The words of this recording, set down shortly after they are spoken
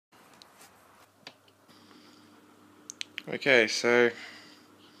Okay, so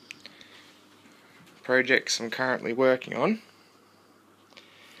projects I'm currently working on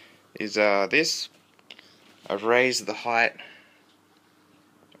is this. I've raised the height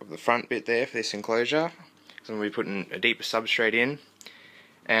of the front bit there for this enclosure. So I'm going to be putting a deeper substrate in,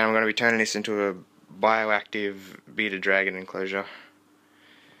 and I'm going to be turning this into a bioactive bearded dragon enclosure.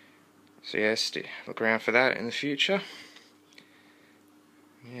 So yes, look around for that in the future.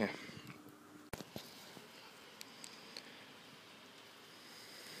 Yeah.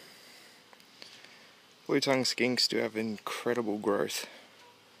 Blue-tongued skinks do have incredible growth.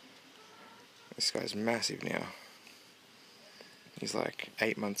 This guy's massive now. He's like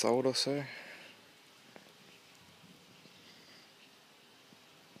 8 months old or so.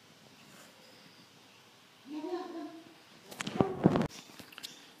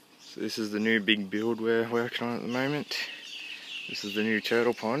 So this is the new big build we're working on at the moment. This is the new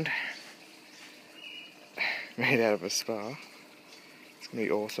turtle pond. Made out of a spar. It's going to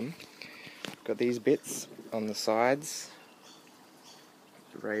be awesome. Got these bits on the sides,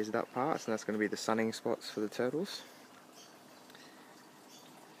 the raised up parts, and that's going to be the sunning spots for the turtles.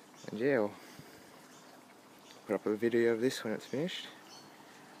 And yeah, I'll put up a video of this when it's finished.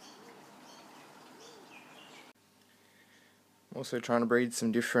 I'm also trying to breed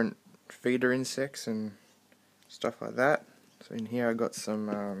some different feeder insects and stuff like that. So in here I got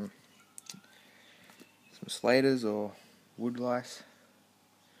some slaters or wood lice,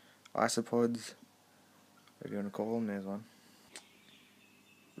 isopods, whatever you want to call them. There's one.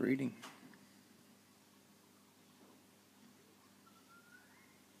 Breeding.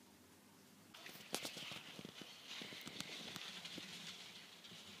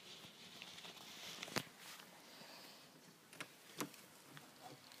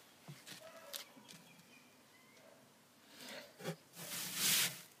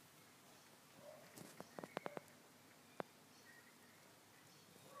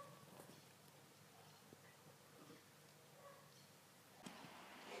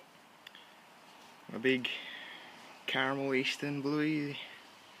 My big caramel eastern bluey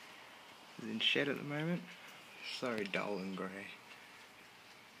is in shed at the moment. So dull and grey,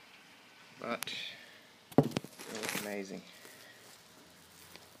 but it looks amazing.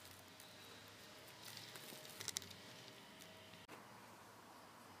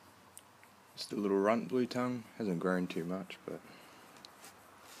 Just a little runt blue tongue, hasn't grown too much, but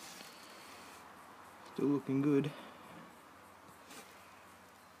still looking good.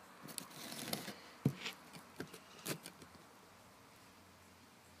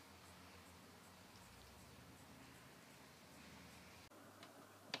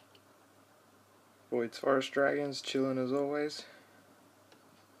 Boyd's Forest Dragons chilling as always.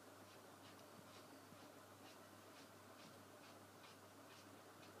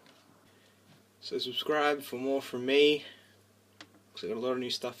 So subscribe for more from me, because I've got a lot of new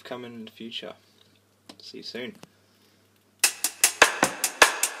stuff coming in the future. See you soon.